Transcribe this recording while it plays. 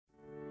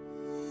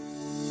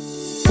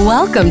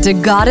Welcome to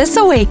Goddess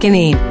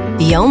Awakening,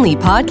 the only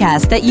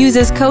podcast that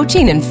uses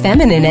coaching and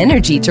feminine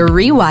energy to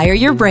rewire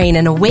your brain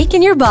and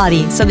awaken your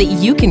body so that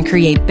you can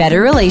create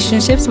better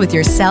relationships with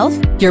yourself,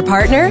 your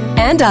partner,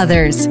 and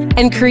others,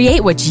 and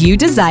create what you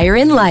desire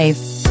in life.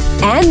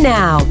 And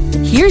now,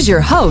 here's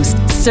your host,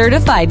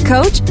 certified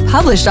coach,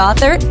 published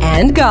author,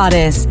 and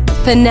goddess,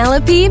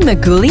 Penelope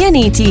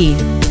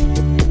Magulianiti.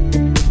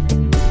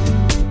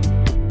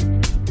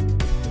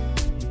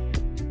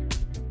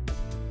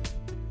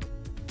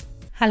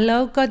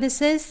 Hello,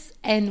 goddesses,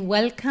 and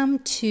welcome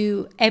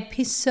to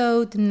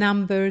episode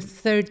number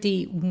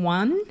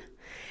 31.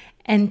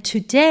 And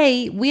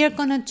today we are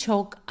going to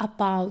talk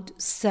about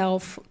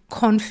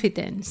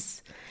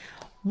self-confidence.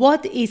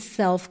 What is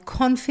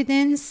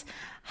self-confidence?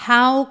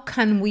 How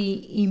can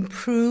we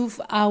improve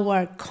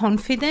our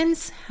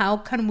confidence? How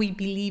can we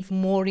believe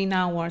more in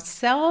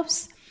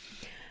ourselves?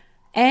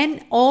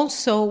 And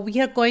also,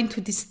 we are going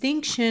to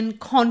distinguish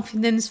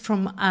confidence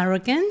from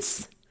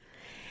arrogance,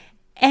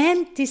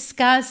 and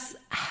discuss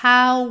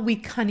how we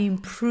can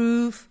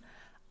improve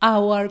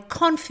our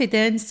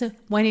confidence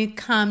when it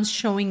comes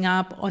showing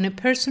up on a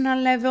personal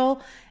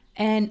level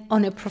and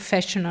on a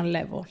professional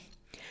level.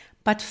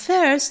 But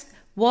first,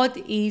 what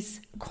is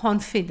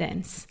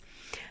confidence?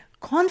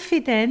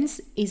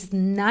 Confidence is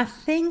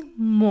nothing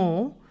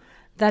more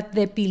than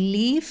the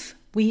belief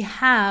we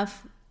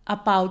have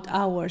about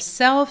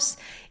ourselves,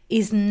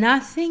 is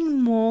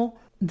nothing more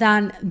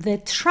than the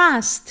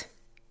trust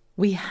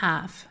we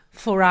have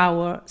for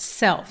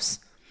ourselves.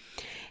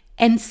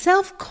 And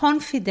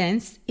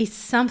self-confidence is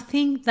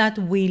something that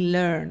we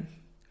learn.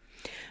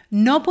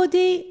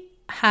 Nobody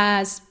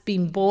has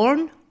been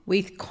born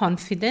with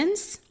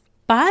confidence,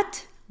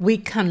 but we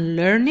can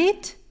learn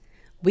it,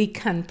 we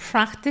can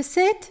practice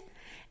it,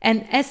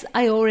 and as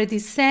I already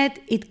said,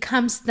 it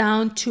comes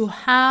down to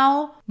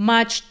how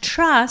much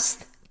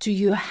trust do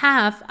you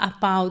have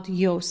about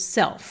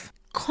yourself.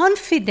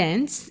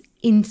 Confidence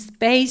is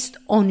based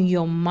on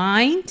your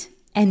mind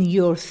and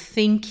your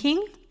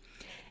thinking,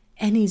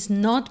 and is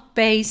not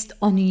based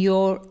on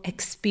your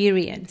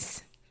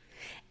experience.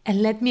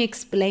 And let me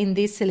explain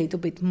this a little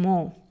bit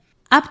more.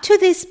 Up to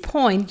this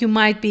point, you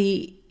might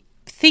be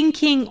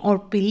thinking or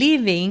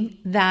believing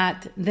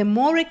that the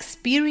more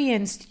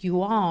experienced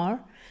you are,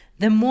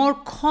 the more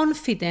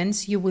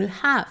confidence you will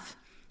have.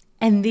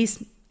 And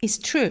this is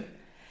true.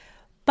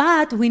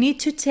 But we need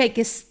to take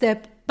a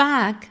step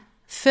back,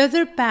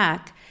 further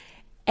back,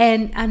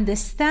 and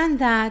understand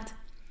that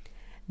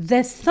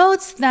the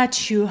thoughts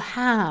that you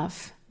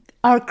have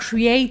are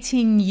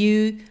creating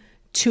you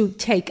to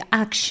take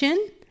action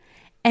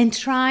and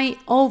try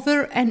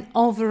over and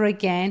over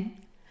again,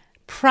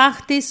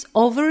 practice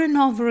over and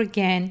over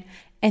again,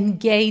 and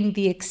gain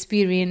the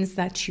experience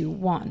that you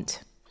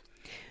want.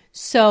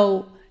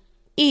 So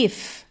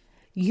if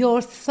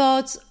your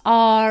thoughts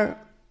are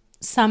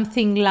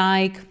something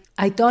like,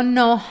 I don't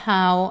know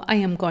how I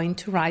am going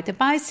to ride a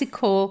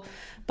bicycle,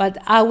 but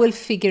I will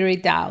figure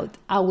it out.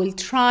 I will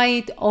try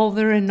it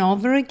over and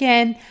over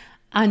again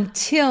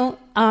until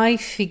I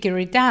figure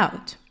it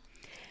out.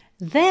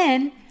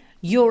 Then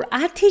your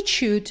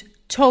attitude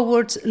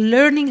towards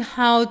learning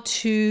how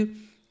to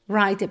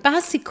ride a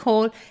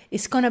bicycle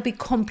is going to be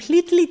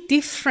completely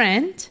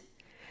different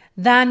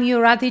than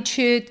your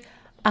attitude,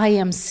 I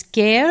am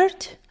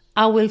scared,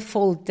 I will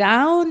fall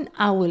down,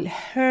 I will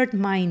hurt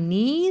my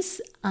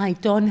knees, I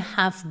don't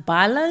have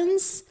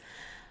balance,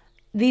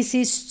 this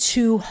is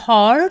too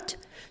hard.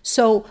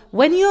 So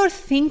when you're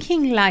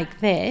thinking like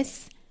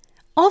this,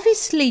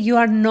 obviously you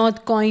are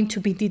not going to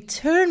be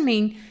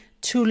determined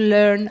to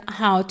learn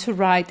how to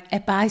ride a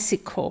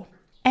bicycle.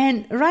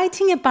 And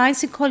riding a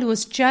bicycle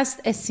was just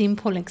a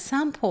simple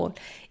example.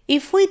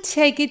 If we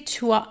take it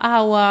to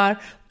our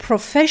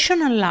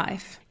professional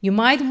life, you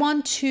might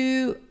want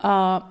to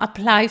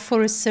apply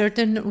for a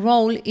certain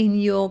role in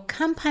your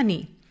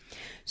company.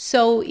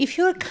 So if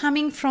you're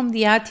coming from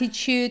the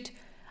attitude,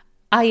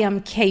 I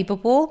am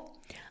capable,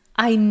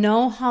 I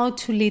know how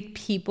to lead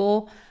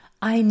people,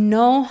 I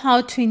know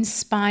how to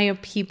inspire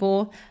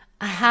people,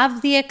 I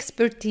have the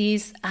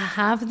expertise, I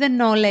have the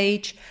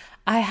knowledge,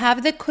 I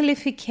have the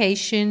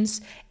qualifications,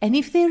 and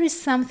if there is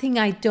something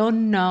I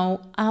don't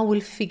know, I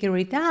will figure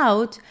it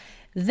out,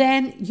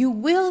 then you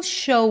will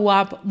show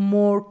up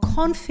more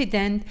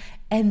confident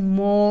and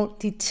more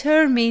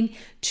determined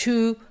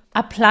to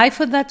apply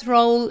for that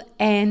role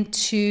and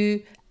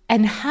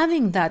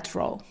having that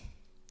role.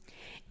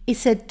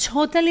 It's a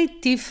totally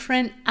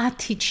different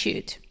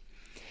attitude.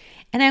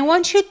 And I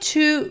want you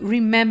to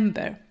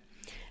remember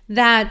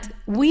that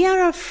we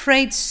are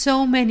afraid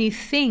so many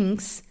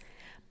things,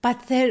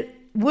 but the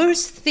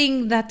worst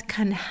thing that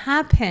can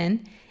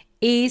happen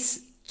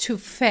is to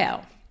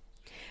fail.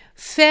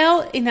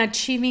 Fail in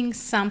achieving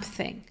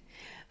something.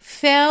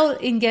 Fail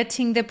in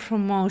getting the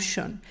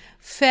promotion.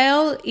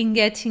 Fail in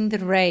getting the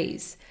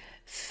raise.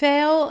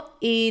 Fail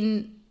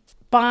in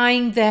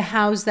buying the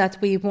house that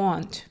we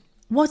want.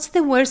 What's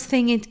the worst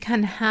thing it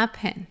can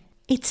happen?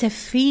 It's a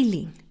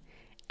feeling.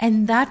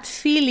 And that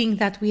feeling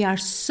that we are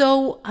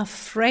so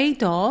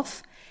afraid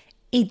of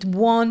it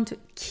won't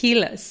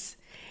kill us.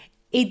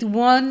 It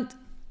won't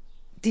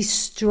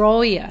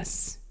destroy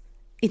us.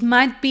 It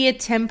might be a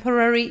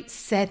temporary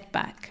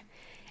setback.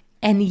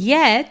 And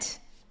yet,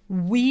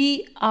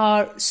 we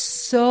are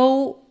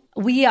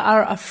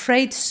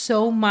afraid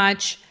so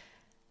much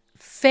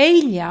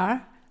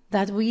failure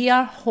that we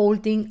are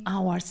holding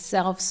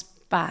ourselves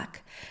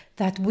back,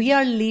 that we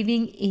are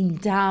living in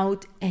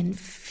doubt and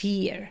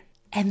fear.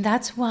 And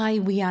that's why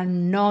we are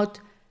not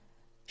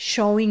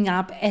showing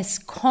up as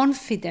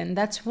confident.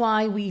 That's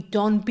why we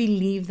don't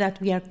believe that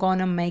we are going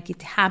to make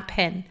it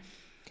happen.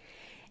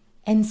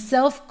 And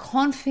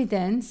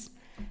self-confidence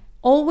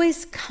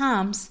always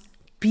comes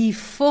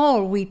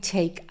before we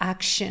take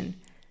action.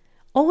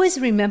 Always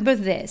remember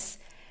this.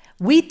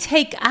 We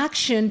take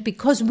action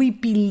because we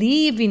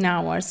believe in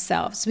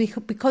ourselves,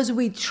 because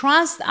we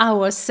trust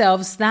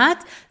ourselves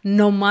that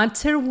no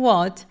matter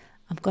what,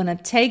 I'm going to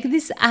take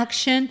this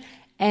action,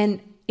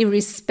 and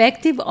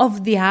irrespective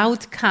of the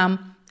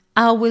outcome,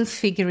 I will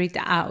figure it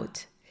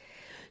out.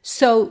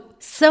 So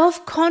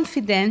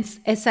self-confidence,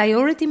 as I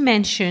already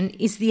mentioned,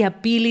 is the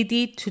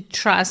ability to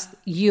trust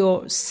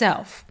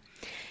yourself.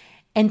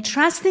 And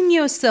trusting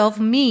yourself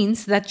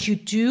means that you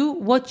do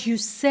what you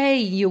say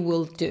you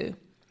will do.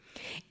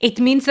 It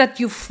means that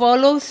you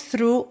follow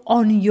through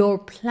on your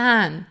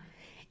plan,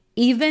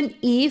 even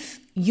if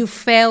you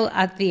fail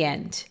at the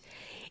end.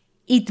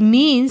 It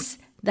means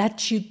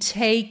that you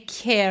take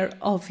care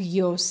of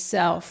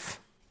yourself.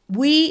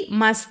 We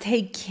must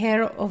take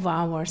care of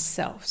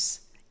ourselves.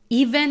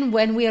 Even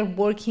when we are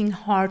working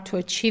hard to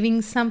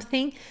achieving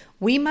something,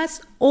 we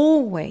must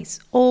always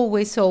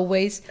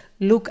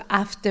look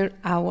after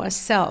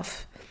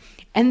ourselves.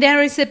 And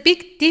there is a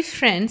big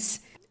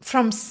difference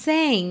from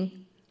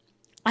saying,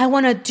 I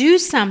want to do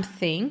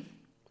something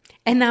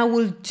and I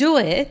will do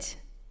it,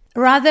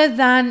 rather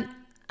than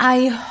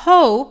I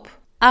hope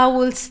I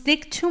will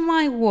stick to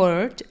my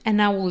word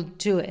and I will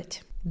do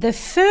it. The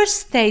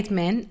first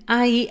statement,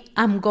 I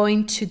am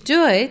going to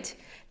do it,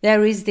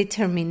 there is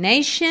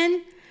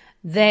determination,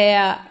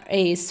 there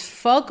is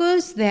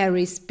focus, there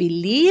is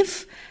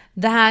belief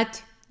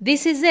that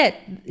this is it,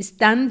 it's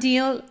done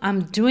deal,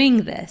 I'm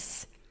doing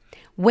this.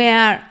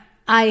 Where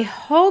I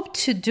hope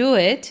to do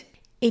it,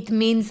 it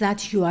means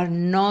that you are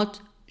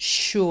not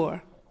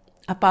sure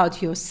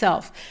about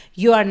yourself.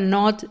 You are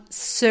not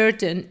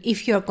certain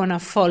if you're going to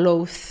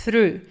follow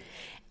through.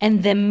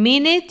 And the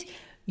minute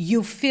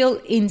you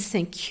feel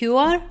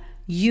insecure,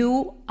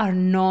 you are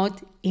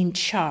not in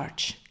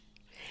charge.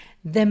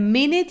 The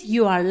minute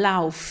you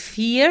allow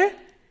fear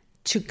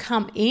to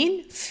come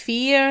in,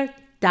 fear,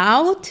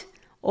 doubt,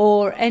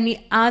 or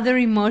any other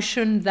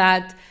emotion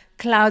that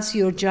clouds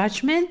your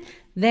judgment,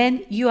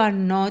 then you are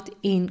not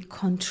in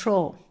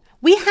control.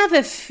 We have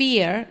a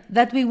fear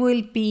that we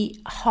will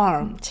be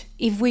harmed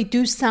if we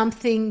do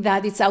something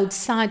that is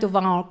outside of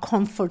our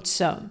comfort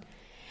zone.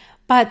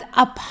 But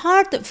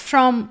apart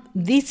from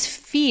this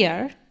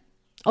fear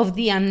of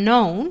the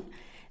unknown,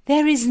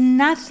 there is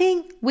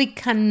nothing we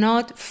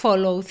cannot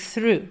follow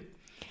through.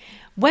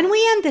 When we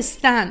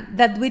understand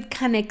that we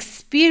can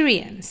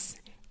experience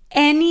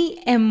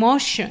any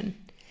emotion,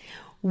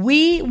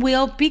 we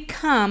will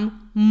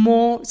become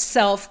more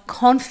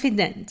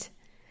self-confident.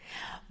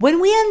 When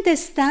we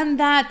understand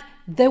that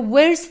the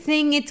worst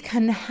thing it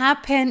can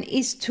happen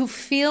is to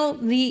feel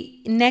the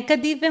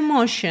negative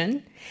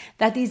emotion,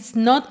 that it's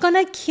not going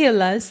to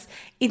kill us,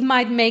 it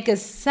might make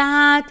us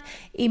sad,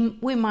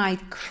 we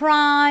might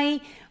cry,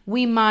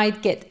 we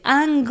might get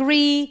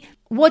angry,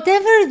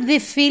 whatever the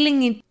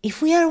feeling is,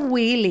 if we are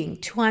willing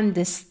to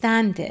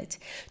understand it,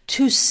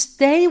 to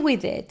stay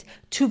with it,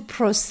 to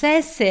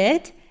process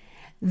it,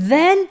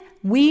 then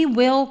we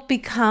will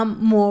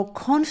become more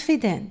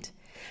confident.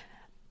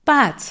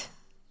 But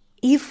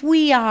if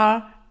we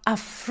are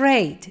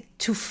afraid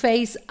to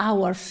face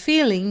our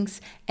feelings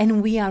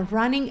and we are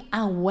running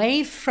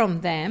away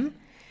from them,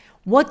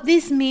 what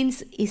this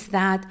means is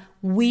that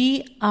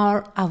we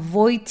are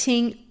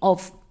avoiding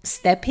of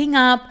stepping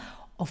up,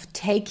 of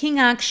taking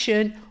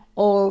action,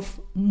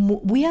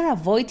 we are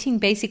avoiding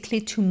basically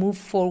to move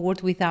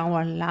forward with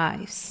our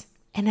lives.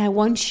 And I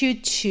want you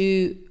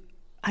to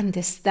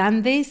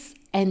understand this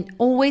and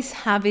always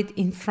have it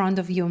in front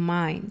of your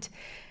mind.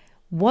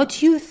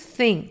 What you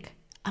think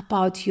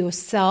about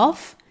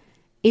yourself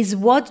is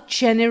what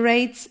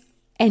generates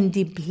and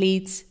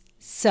depletes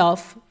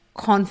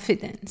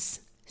self-confidence.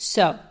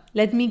 So,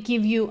 let me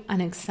give you an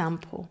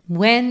example.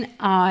 When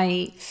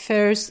I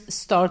first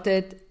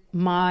started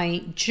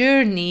my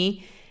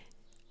journey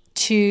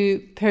to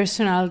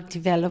personal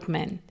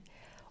development,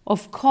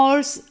 of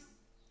course,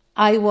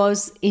 I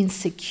was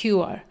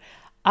insecure.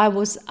 I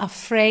was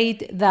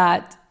afraid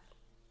that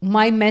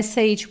my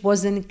message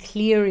wasn't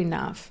clear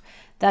enough,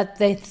 that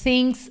the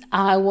things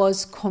I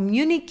was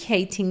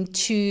communicating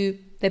to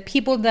the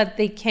people that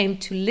they came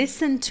to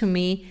listen to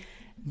me,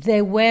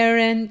 they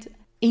weren't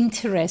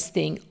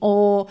interesting,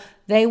 or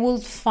they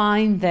would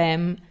find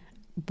them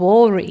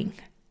boring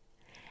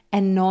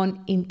and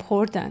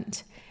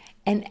non-important.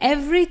 And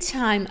every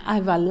time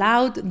I've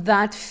allowed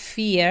that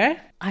fear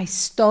I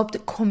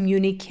stopped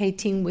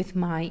communicating with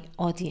my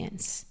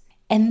audience.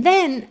 And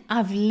then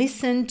I've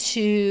listened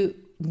to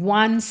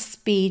one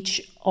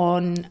speech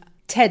on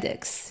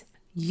TEDx.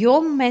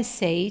 Your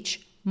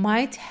message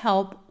might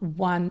help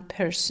one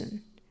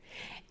person,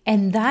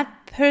 and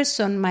that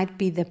person might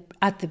be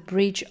at the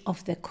bridge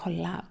of the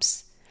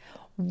collapse.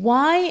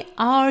 Why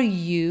are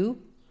you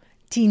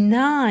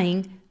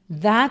denying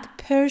that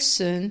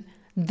person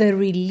the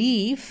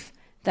relief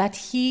that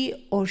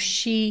he or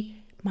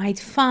she might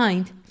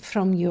find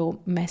from your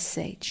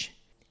message?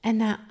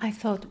 And I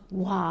thought,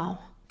 wow,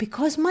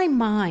 because my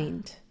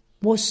mind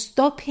was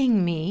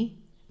stopping me,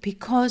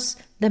 because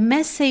the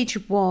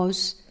message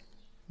was,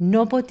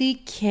 nobody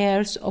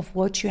cares of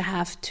what you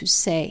have to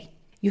say.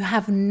 You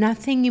have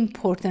nothing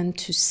important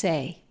to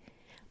say.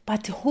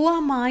 But who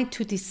am I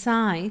to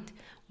decide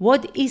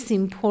what is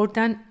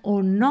important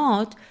or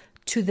not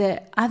to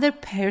the other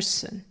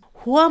person?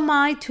 Who am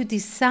I to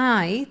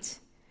decide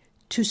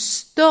to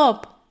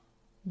stop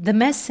the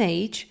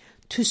message,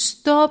 to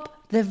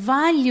stop the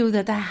value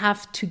that I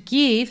have to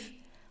give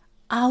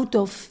out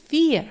of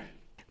fear?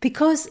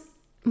 Because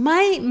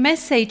my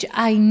message,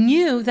 I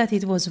knew that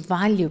it was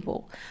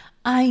valuable.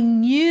 I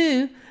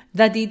knew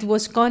that it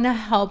was going to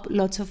help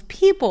lots of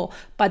people.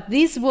 But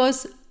this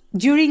was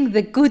during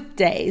the good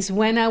days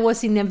when I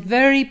was in a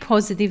very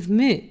positive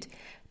mood.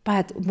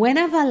 But when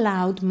I've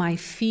allowed my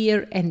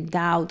fear and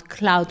doubt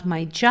cloud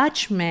my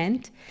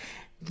judgment,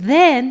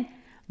 then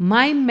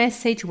my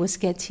message was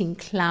getting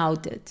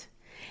clouded.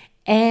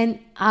 And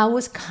I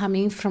was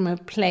coming from a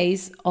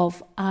place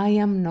of, I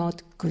am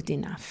not good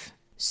enough.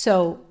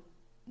 So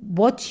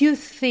what you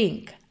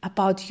think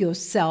about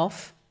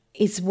yourself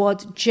is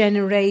what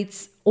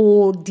generates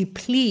or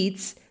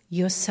depletes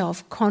your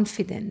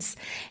self-confidence.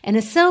 And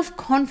a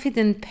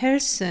self-confident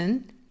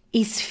person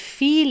is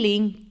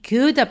feeling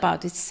good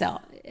about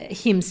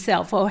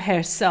himself or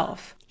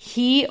herself.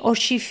 He or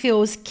she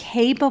feels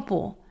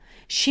capable.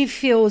 She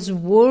feels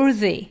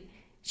worthy.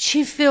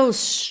 She feels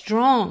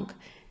strong.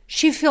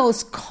 She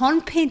feels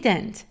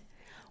confident.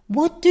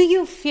 What do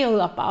you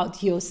feel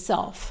about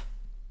yourself?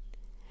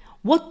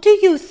 What do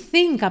you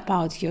think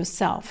about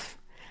yourself?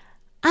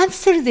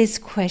 Answer this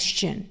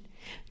question.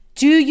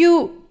 Do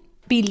you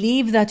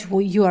believe that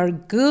you are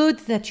good,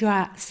 that you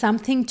have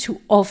something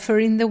to offer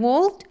in the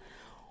world?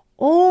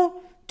 Or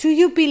do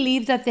you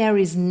believe that there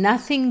is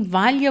nothing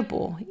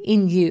valuable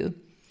in you,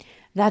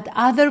 that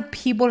other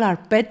people are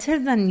better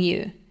than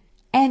you?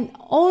 And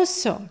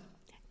also,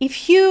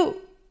 if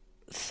you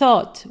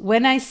thought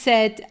when I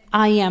said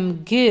I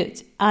am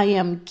good, I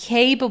am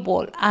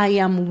capable, I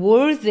am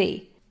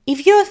worthy,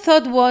 if your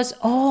thought was,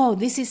 oh,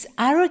 this is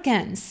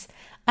arrogance,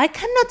 I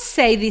cannot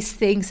say these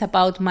things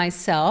about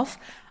myself,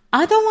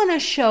 I don't want to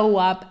show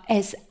up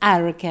as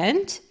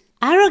arrogant.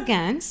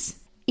 Arrogance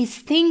is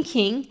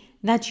thinking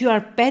that you are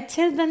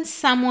better than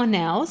someone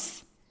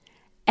else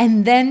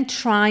and then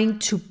trying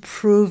to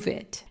prove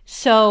it.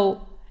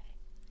 So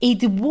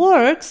it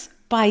works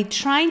by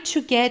trying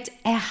to get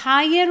a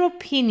higher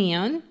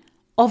opinion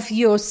of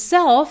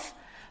yourself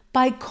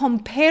by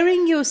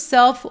comparing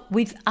yourself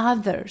with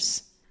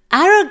others.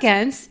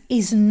 Arrogance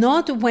is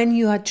not when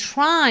you are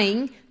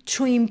trying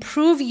to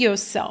improve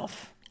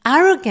yourself.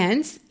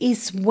 Arrogance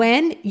is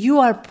when you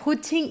are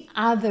putting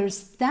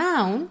others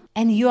down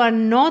and you are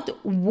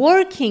not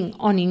working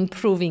on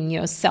improving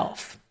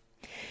yourself.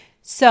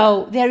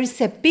 So there is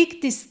a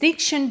big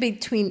distinction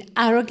between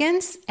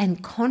arrogance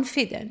and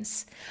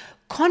confidence.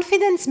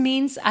 Confidence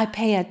means I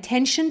pay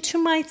attention to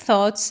my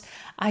thoughts,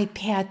 I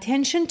pay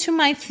attention to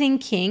my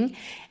thinking,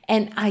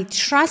 and I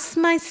trust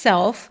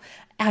myself.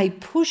 I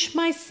push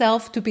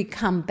myself to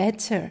become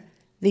better.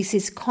 This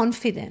is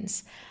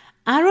confidence.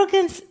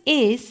 Arrogance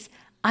is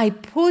I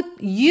put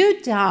you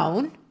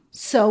down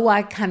so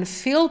I can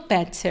feel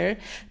better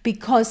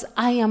because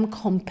I am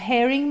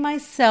comparing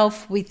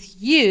myself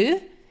with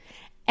you,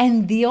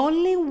 and the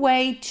only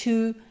way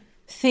to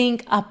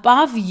think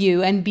above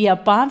you and be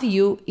above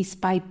you is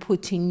by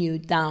putting you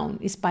down,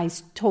 is by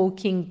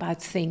talking bad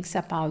things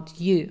about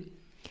you.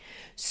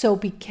 So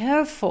be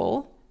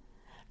careful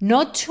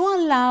not to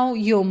allow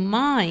your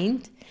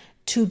mind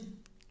to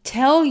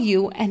tell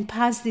you and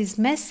pass this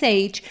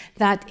message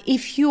that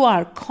if you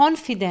are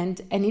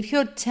confident and if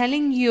you're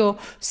telling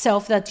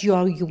yourself that you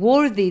are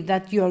worthy,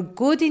 that you are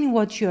good in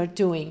what you are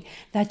doing,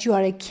 that you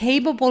are a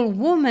capable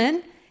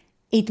woman,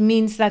 it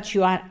means that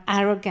you are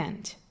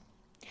arrogant.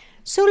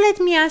 So let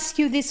me ask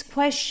you this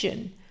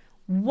question.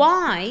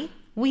 Why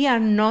we are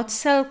not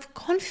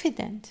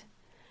self-confident?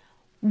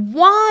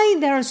 Why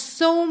there are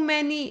so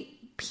many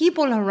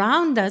people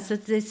around us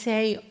that they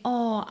say,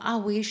 oh, I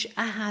wish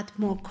I had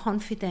more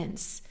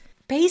confidence?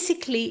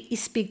 Basically,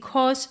 it's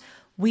because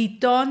we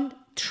don't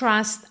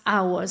trust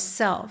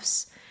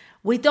ourselves.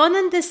 We don't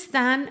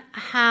understand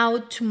how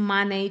to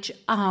manage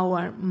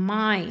our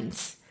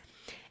minds.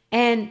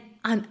 And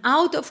an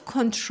out of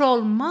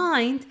control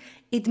mind,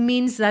 it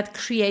means that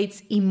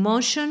creates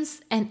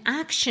emotions and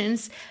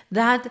actions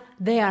that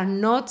they are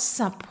not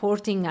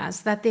supporting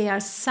us, that they are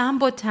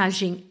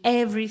sabotaging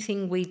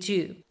everything we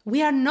do.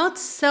 We are not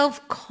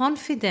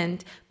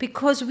self-confident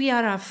because we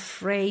are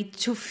afraid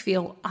to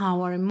feel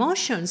our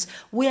emotions.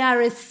 We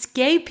are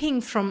escaping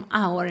from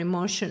our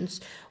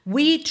emotions.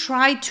 We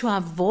try to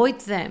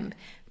avoid them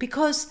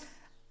because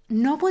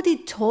nobody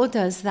told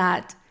us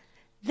that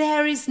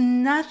there is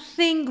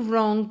nothing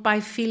wrong by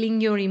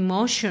feeling your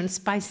emotions,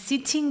 by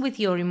sitting with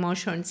your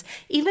emotions,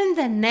 even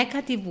the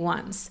negative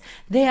ones.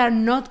 They are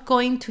not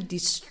going to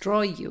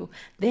destroy you.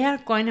 They are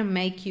going to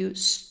make you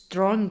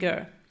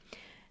stronger.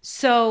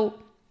 So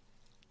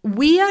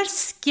we are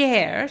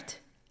scared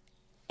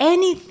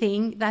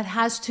anything that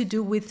has to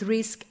do with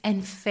risk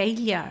and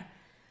failure.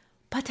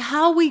 But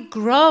how we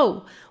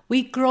grow?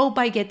 We grow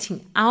by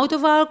getting out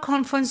of our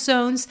comfort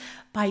zones,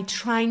 by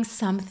trying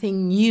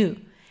something new.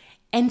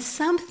 And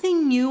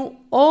something new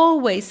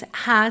always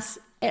has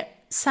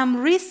some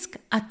risk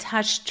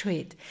attached to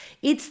it.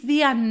 It's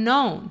the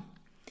unknown.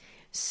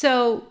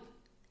 So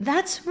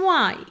that's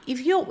why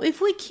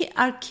if we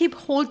keep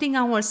holding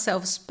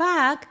ourselves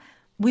back,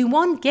 we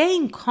won't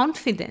gain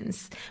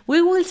confidence.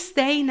 We will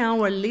stay in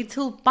our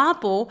little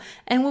bubble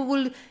and we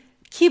will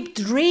keep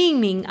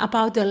dreaming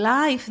about the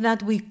life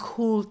that we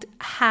could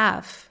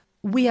have.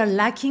 We are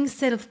lacking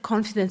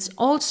self-confidence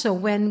also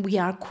when we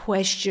are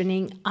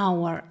questioning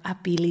our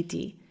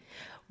ability.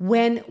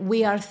 When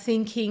we are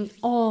thinking,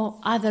 oh,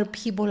 other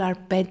people are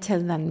better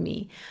than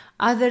me.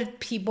 Other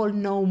people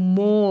know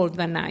more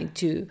than I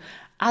do.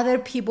 Other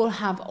people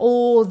have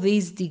all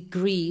these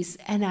degrees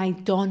and I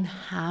don't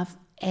have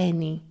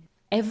any.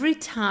 Every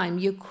time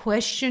you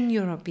question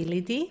your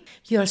ability,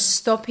 you're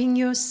stopping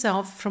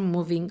yourself from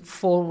moving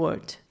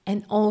forward.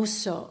 And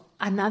also,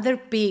 another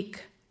big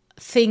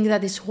thing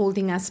that is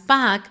holding us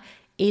back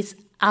is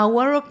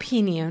our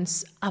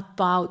opinions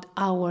about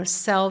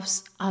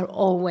ourselves are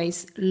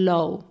always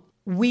low.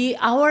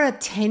 Our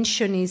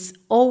attention is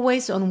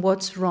always on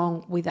what's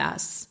wrong with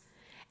us.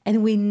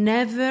 And we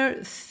never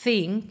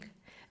think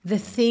the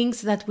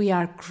things that we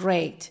are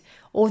great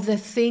or the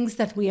things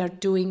that we are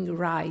doing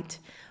right.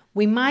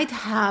 We might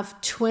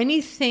have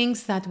 20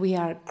 things that we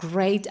are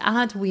great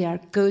at, we are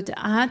good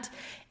at,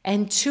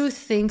 and 2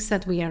 things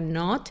that we are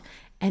not.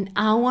 And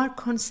our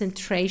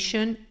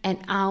concentration and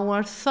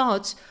our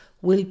thoughts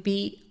will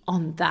be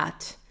on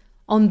that,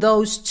 on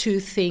those 2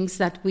 things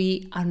that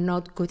we are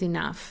not good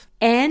enough.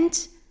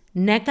 And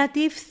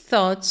negative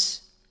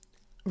thoughts,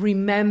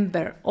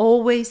 remember,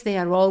 they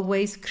are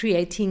always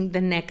creating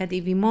the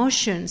negative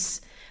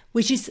emotions,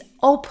 which is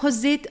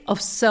opposite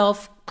of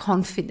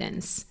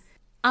self-confidence.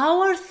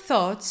 Our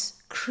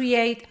thoughts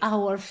create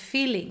our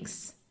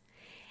feelings.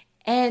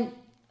 And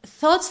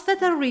thoughts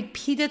that are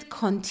repeated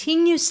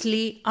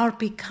continuously are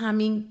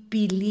becoming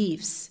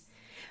beliefs.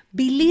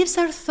 Beliefs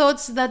are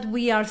thoughts that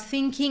we are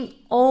thinking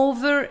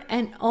over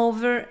and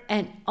over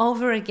and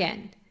over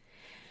again.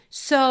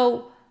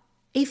 So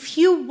if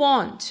you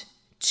want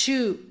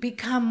to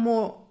become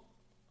more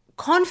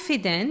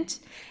confident,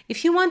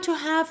 if you want to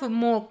have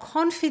more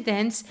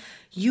confidence,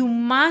 you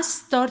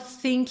must start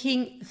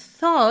thinking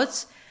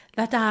thoughts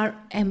that are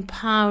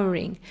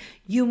empowering.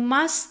 You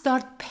must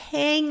start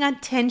paying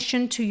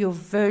attention to your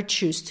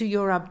virtues, to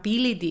your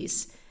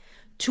abilities,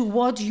 to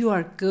what you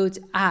are good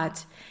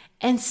at,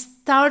 and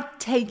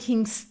start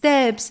taking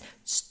steps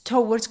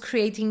towards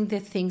creating the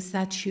things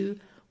that you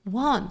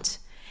want.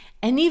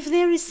 And if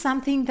there is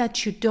something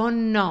that you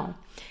don't know,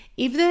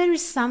 if there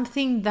is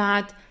something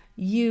that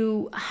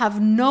you have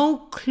no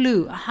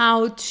clue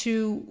how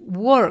to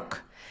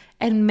work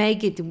and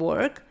make it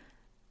work,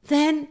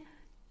 then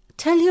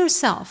tell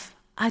yourself,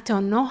 I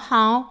don't know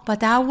how,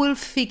 but I will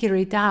figure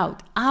it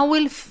out. I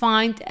will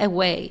find a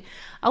way.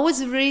 I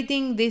was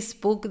reading this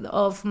book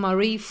of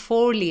Marie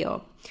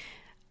Forleo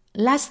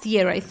last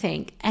year, I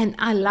think, and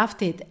I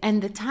loved it.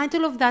 And the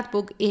title of that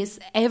book is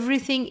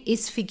Everything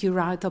is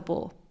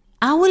Figureoutable.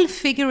 I will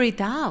figure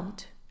it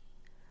out.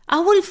 I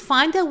will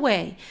find a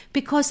way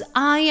because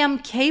I am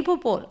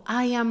capable.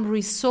 I am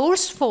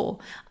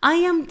resourceful. I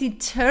am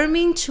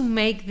determined to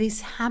make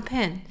this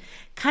happen.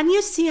 Can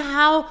you see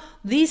how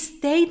these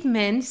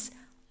statements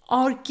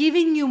are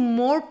giving you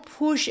more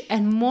push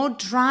and more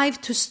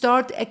drive to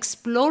start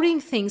exploring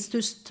things,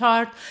 to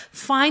start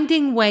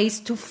finding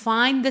ways to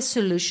find the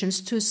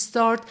solutions, to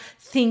start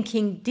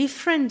thinking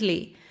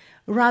differently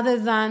rather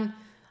than,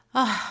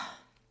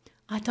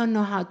 I don't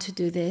know how to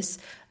do this.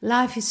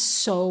 Life is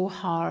so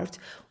hard.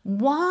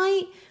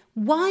 Why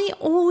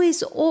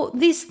always all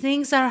these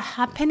things are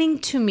happening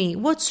to me?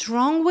 What's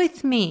wrong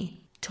with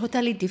me?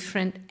 Totally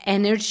different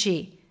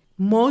energy.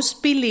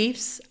 Most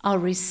beliefs are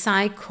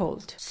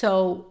recycled.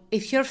 So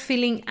if you're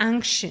feeling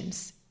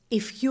anxious,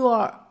 if you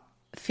are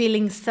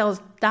feeling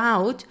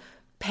self-doubt,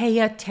 pay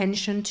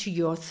attention to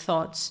your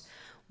thoughts.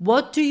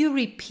 What do you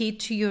repeat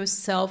to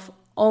yourself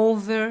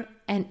over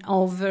and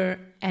over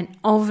and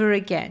over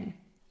again?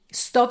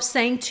 Stop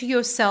saying to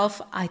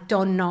yourself, I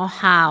don't know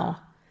how.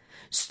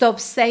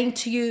 Stop saying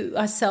to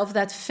yourself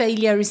that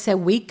failure is a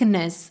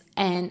weakness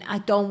and I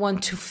don't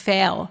want to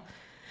fail.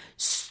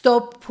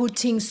 Stop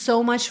putting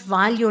so much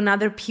value on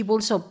other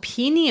people's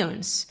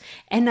opinions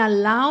and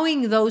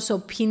allowing those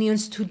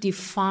opinions to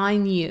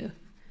define you.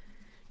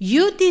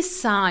 You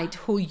decide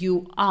who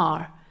you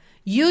are.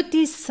 You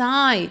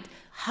decide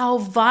how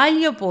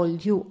valuable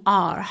you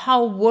are,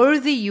 how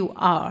worthy you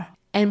are.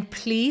 And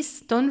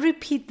please don't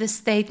repeat the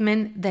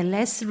statement, the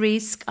less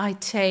risk I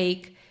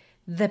take,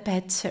 the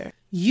better.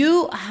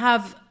 You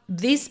have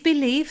this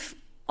belief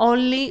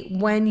only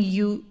when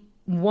you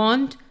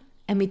want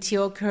a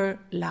mediocre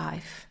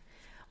life.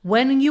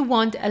 When you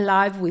want a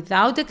life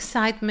without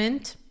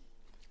excitement,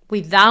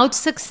 without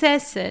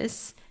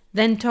successes,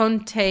 then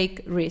don't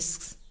take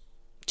risks.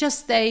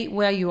 Just stay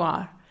where you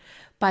are.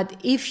 But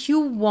if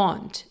you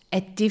want a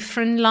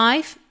different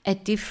life, a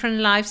different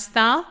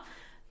lifestyle,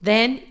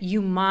 then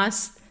you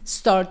must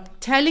start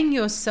telling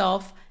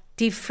yourself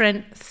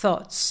different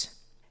thoughts.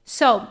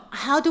 So,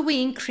 how do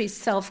we increase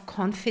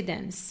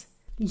self-confidence?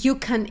 You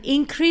can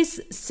increase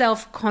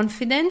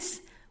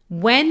self-confidence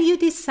when you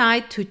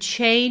decide to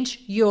change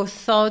your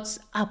thoughts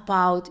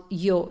about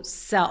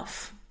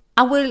yourself.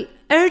 I will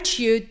urge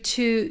you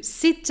to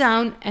sit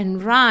down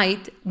and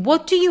write,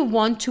 what do you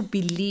want to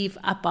believe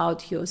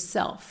about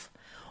yourself?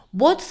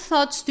 What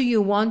thoughts do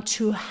you want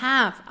to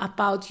have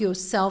about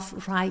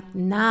yourself right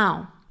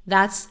now?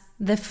 That's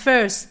the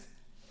first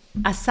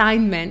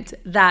assignment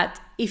that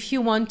if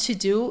you want to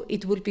do,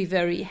 it will be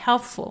very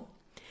helpful.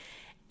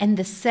 And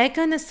the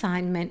second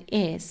assignment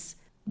is,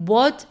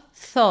 what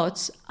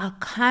thoughts are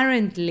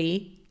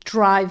currently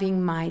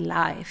driving my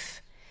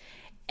life?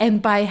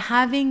 And by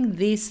having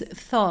these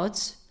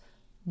thoughts,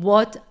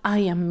 what I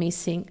am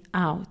missing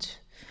out,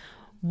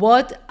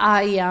 what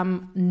I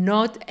am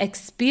not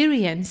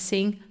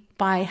experiencing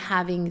by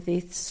having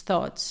these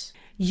thoughts.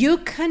 You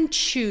can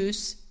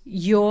choose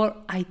your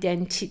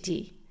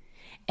identity,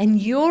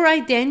 and your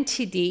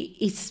identity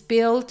is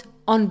built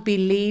on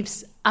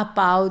beliefs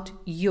about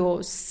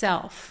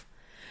yourself.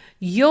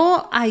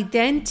 Your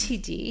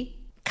identity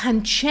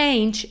can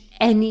change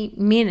any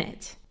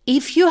minute.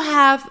 If you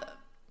have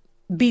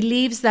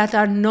beliefs that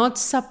are not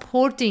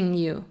supporting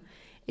you,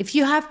 if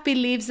you have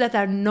beliefs that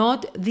are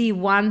not the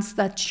ones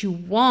that you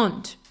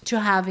want to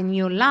have in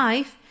your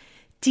life,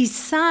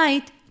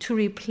 decide to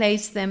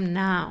replace them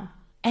now.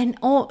 And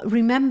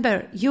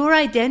remember, your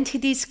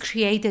identity is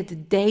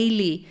created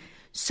daily.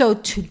 So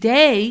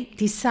today,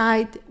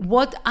 decide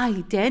what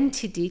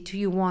identity do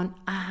you want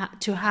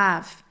to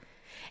have.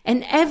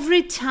 And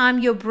every time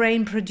your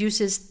brain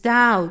produces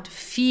doubt,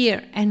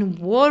 fear, and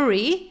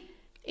worry,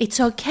 it's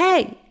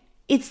okay.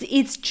 It's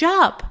its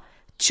job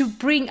to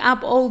bring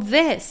up all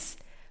this.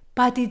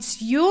 But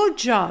it's your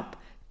job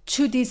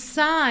to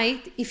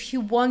decide if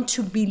you want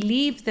to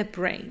believe the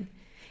brain.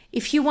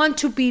 If you want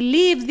to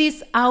believe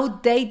these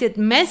outdated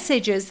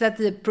messages that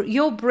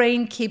your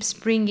brain keeps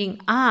bringing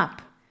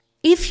up.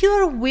 If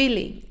you're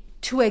willing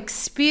to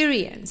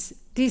experience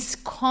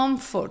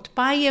discomfort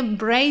by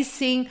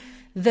embracing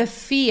the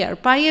fear,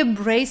 by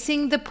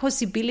embracing the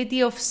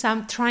possibility of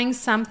trying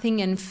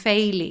something and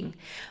failing,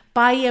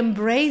 by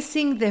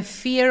embracing the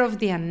fear of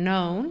the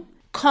unknown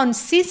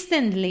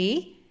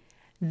consistently,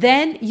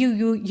 then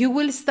you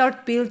will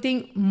start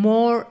building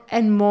more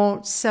and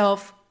more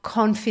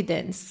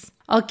self-confidence.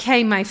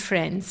 Okay, my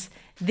friends,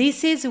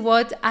 this is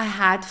what I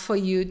had for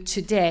you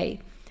today.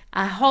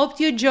 I hope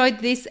you enjoyed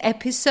this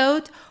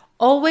episode.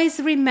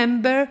 Always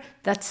remember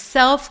that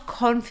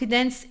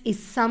self-confidence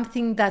is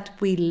something that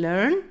we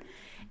learn,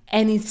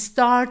 and it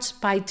starts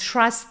by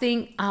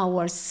trusting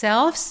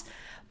ourselves,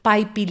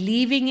 by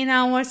believing in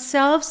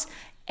ourselves,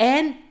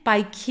 and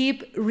by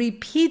keep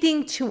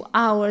repeating to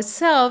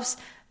ourselves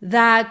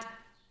that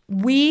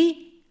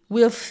we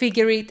will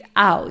figure it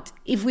out.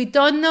 If we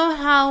don't know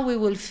how, we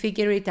will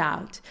figure it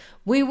out.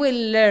 We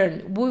will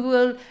learn. We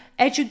will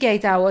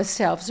educate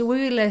ourselves.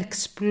 We will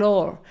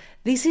explore.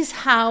 This is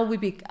how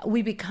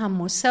we become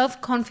more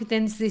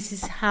self-confident. This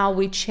is how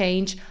we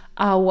change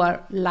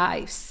our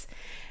lives.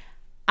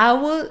 I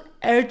will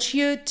urge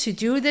you to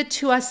do the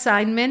 2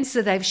 assignments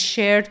that I've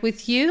shared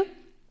with you.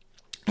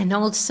 And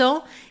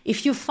also,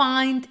 if you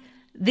find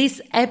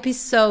this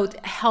episode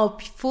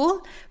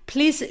helpful,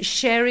 please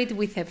share it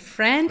with a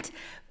friend.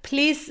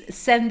 Please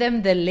send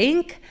them the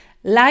link.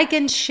 Like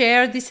and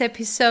share this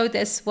episode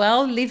as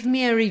well. Leave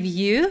me a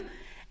review.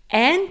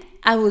 And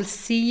I will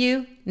see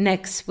you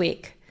next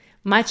week.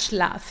 Much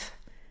love.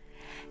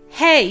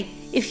 Hey,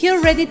 if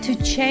you're ready to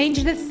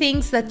change the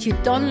things that you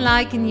don't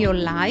like in your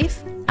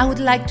life, I would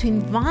like to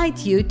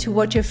invite you to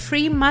watch a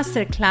free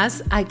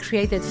masterclass I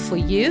created for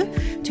you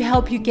to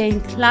help you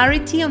gain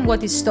clarity on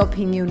what is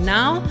stopping you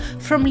now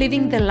from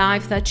living the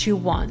life that you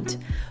want.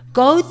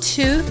 Go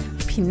to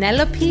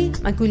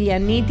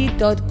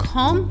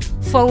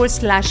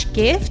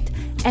penelopemagulianidi.com/gift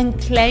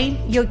and claim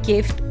your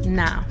gift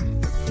now.